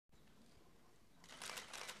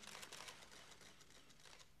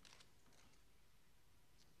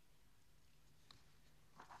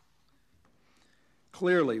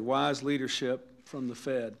Clearly, wise leadership from the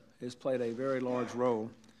Fed has played a very large role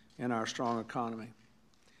in our strong economy.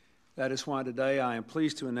 That is why today I am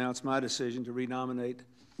pleased to announce my decision to renominate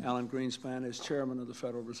Alan Greenspan as chairman of the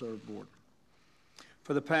Federal Reserve Board.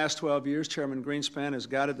 For the past 12 years, Chairman Greenspan has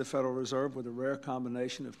guided the Federal Reserve with a rare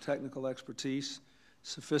combination of technical expertise,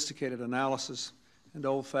 sophisticated analysis, and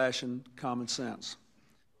old-fashioned common sense.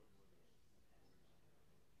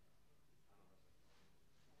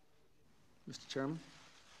 Mr. Chairman.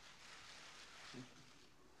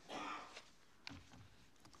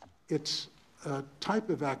 It's a type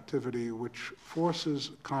of activity which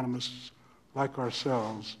forces economists like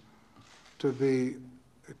ourselves to be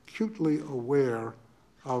acutely aware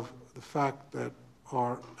of the fact that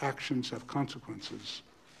our actions have consequences.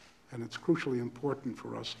 And it's crucially important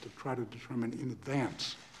for us to try to determine in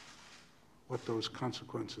advance what those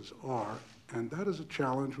consequences are. And that is a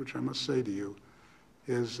challenge which I must say to you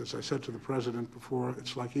is, as I said to the President before,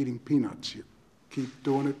 it's like eating peanuts. You keep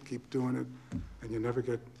doing it, and you never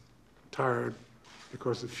get tired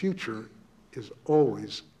because the future is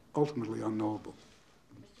always ultimately unknowable.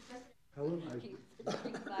 Helen, can you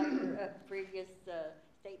clarify your previous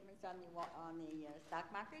statements on the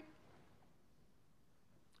stock market?